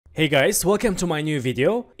Hey guys, welcome to my new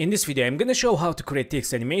video. In this video I'm gonna show how to create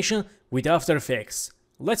text animation with After Effects.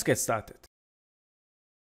 Let's get started.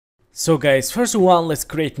 So guys, first one, let's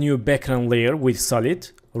create new background layer with solid.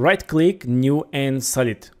 Right click, new and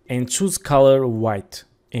solid, and choose color white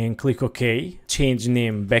and click OK. Change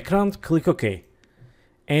name background, click OK,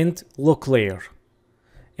 and lock layer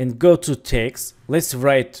and go to text. Let's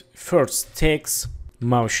write first text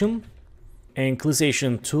motion and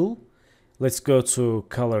inclination tool. Let's go to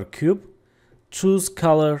color cube, choose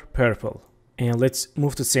color purple, and let's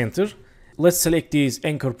move to center. Let's select this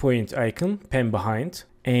anchor point icon, pen behind,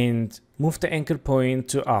 and move the anchor point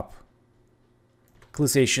to up.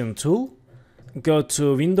 Inclination tool, go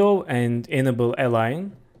to window and enable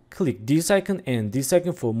align. Click this icon and this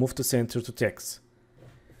icon for move to center to text,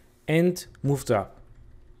 and move to up.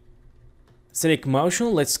 Select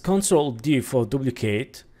motion, let's Ctrl D for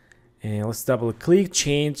duplicate. And let's double click,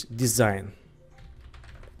 change design,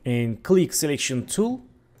 and click selection tool,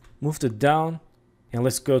 move it down, and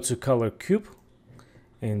let's go to color cube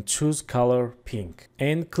and choose color pink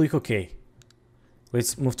and click OK.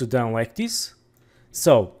 Let's move it down like this.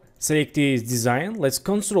 So select this design, let's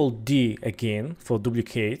Ctrl D again for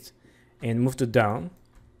duplicate and move it down,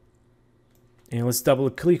 and let's double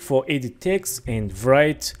click for edit text and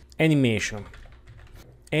write animation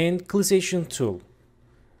and inclination tool.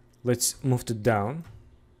 Let's move it down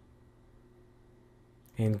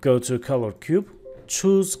and go to color cube,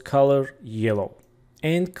 choose color yellow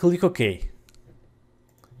and click OK.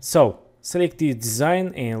 So select the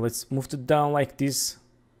design and let's move it down like this.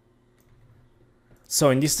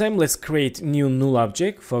 So in this time let's create new null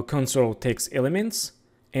object for control text elements,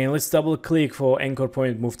 and let's double click for anchor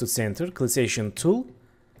point, move to center, inclination tool,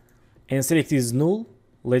 and select this null.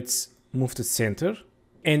 Let's move to center,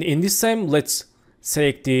 and in this time let's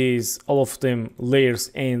select these all of them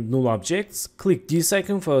layers and null objects. Click this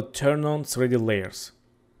icon for turn on 3D layers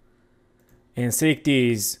and select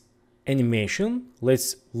this animation.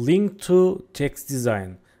 Let's link to text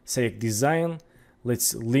design, select design,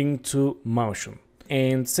 let's link to motion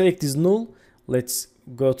and select this null. Let's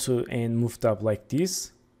go to and move it up like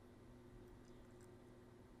this.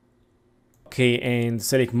 Okay, and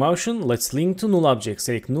select motion, let's link to null object,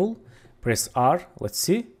 select null, press R, let's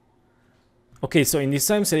see. Okay, so in this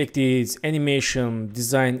time select this animation,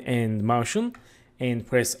 design and motion and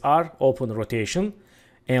press R, open rotation,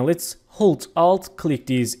 and let's hold Alt, click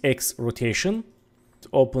this X rotation,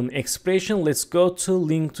 open expression. Let's go to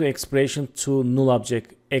link to expression to null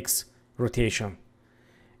object X rotation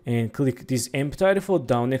and click this empty for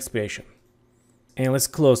down expression, and let's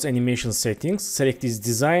close animation settings. Select this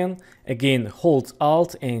design, again hold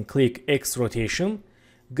Alt and click X rotation,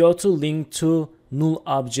 go to link to null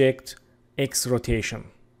object X rotation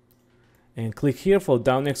and click here for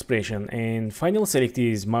down expression, and finally select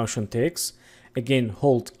this motion text, again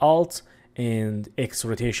hold Alt and X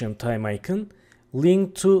rotation time icon,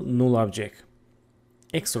 link to null object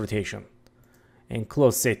X rotation and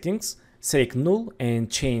close settings. Select null and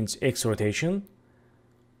change X rotation.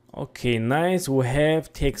 Okay, nice, we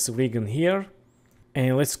have text ribbon here,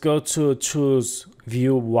 and let's go to choose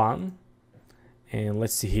view 1 and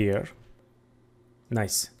let's see here.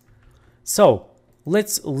 Nice. So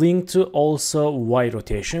let's link to also Y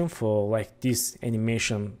rotation for like this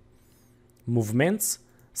animation movements.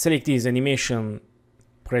 Select this animation,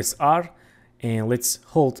 press R, and let's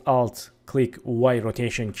hold Alt, click Y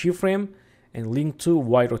rotation keyframe and link to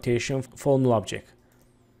Y rotation for null object.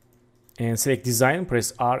 And select design,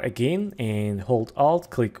 press R again and hold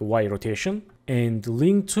Alt, click Y rotation and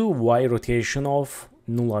link to Y rotation of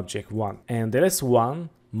null object 1. And there is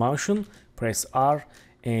one motion, press R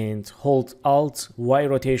and hold Alt, Y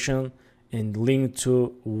rotation and link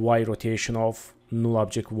to Y rotation of null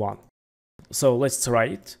object 1. So let's try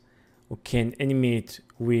it. We can animate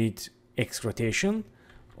with X rotation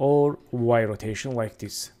or Y rotation like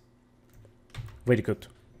this. Very good.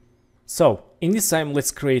 So in this time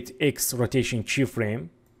let's create X rotation keyframe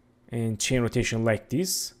and chain rotation like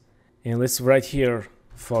this, and let's write here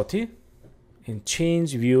 40 and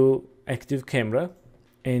change view active camera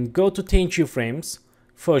and go to 10 keyframes.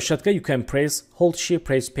 For shortcut you can press hold shift,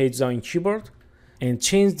 press page down in keyboard and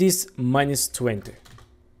change this -20.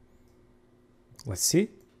 Let's see.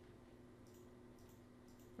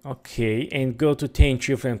 Okay, and go to 10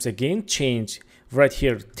 keyframes again, change right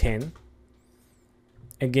here 10.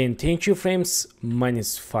 Again 10 keyframes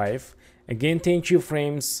 -5. Again 10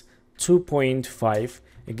 keyframes 2.5.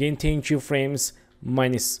 Again 10 keyframes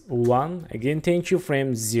 -1. Again 10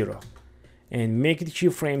 keyframes 0. And make the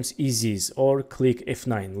keyframes easy or click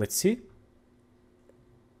F9. Let's see.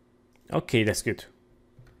 Okay, that's good.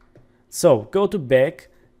 So go to back,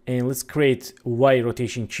 and let's create Y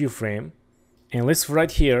rotation keyframe, and let's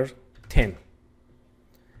write here 10,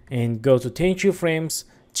 and go to 10 keyframes,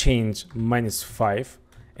 change -5,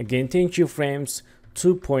 again 10 keyframes,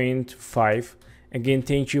 2.5, again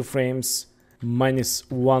 10 keyframes,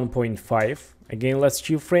 -1.5, again last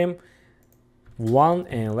keyframe 1,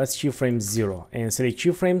 and last keyframe 0, and select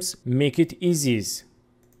keyframes, make it easy,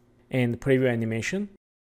 and preview animation.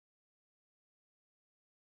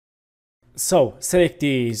 So select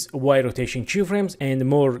these Y rotation keyframes and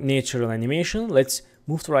more natural animation. Let's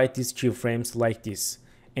move to right these keyframes like this,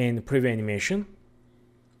 and preview animation.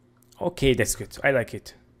 Okay, that's good, I like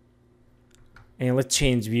it. And let's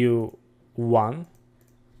change view 1.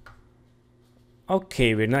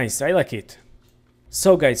 Okay, very nice, I like it.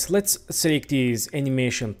 So guys, let's select these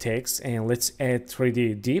animation text and let's add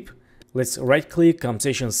 3D dip. Let's right click,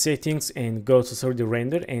 composition settings, and go to 3D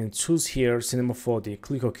render and choose here Cinema 4D.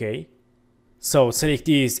 Click OK. So select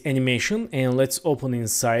this animation and let's open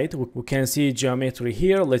inside. We can see geometry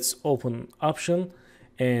here. Let's open option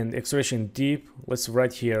and expression dip. Let's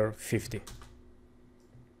write here 50.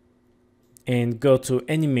 And go to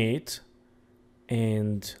animate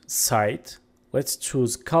and site. Let's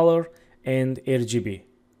choose color and RGB.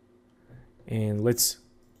 And let's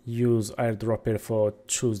use eyedropper for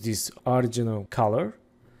choose this original color,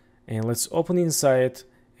 and let's open inside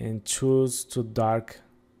and choose to dark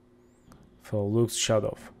for looks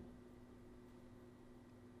shadow.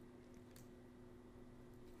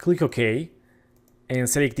 Click OK and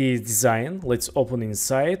select the design. Let's open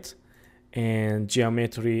inside and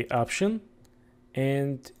geometry option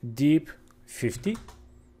and dip 50,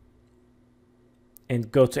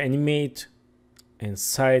 and go to animate and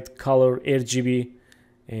site color RGB,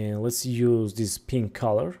 and let's use this pink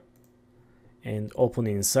color and open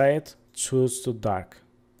inside, choose to dark.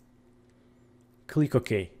 Click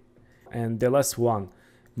OK. And the last one,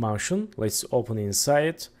 motion. Let's open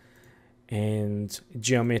inside and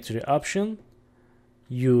geometry option,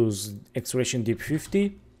 use expression dip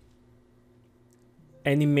 50,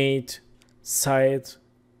 animate site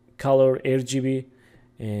color RGB,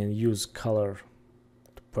 and use color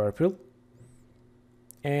purple,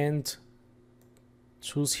 and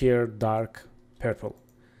choose here dark purple.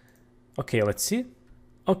 Okay, let's see.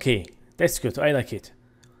 Okay, that's good, I like it.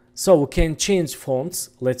 So we can change fonts.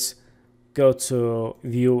 Let's go to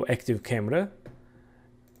view active camera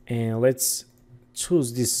and let's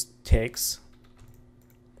choose this text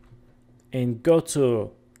and go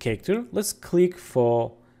to character. Let's click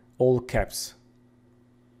for all caps.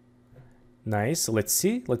 Nice, let's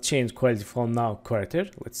see. Let's change quality from now character.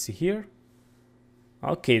 Let's see here.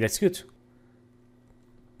 Okay, that's good.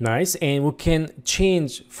 Nice, and we can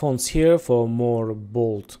change fonts here for more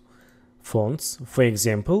bold fonts. For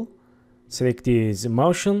example, select this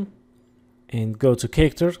motion and go to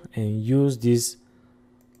character and use this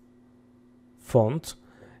font,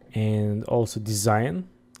 and also design.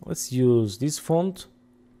 Let's use this font,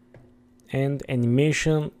 and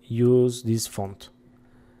animation, use this font.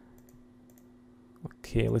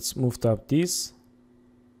 Okay, let's move up this,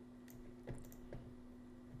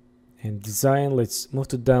 and design, let's move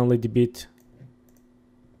it down a little bit.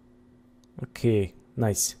 Okay,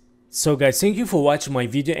 nice. So guys, thank you for watching my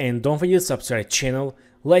video, and don't forget to subscribe channel,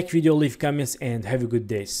 like video, leave comments, and have a good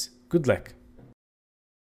days. Good luck.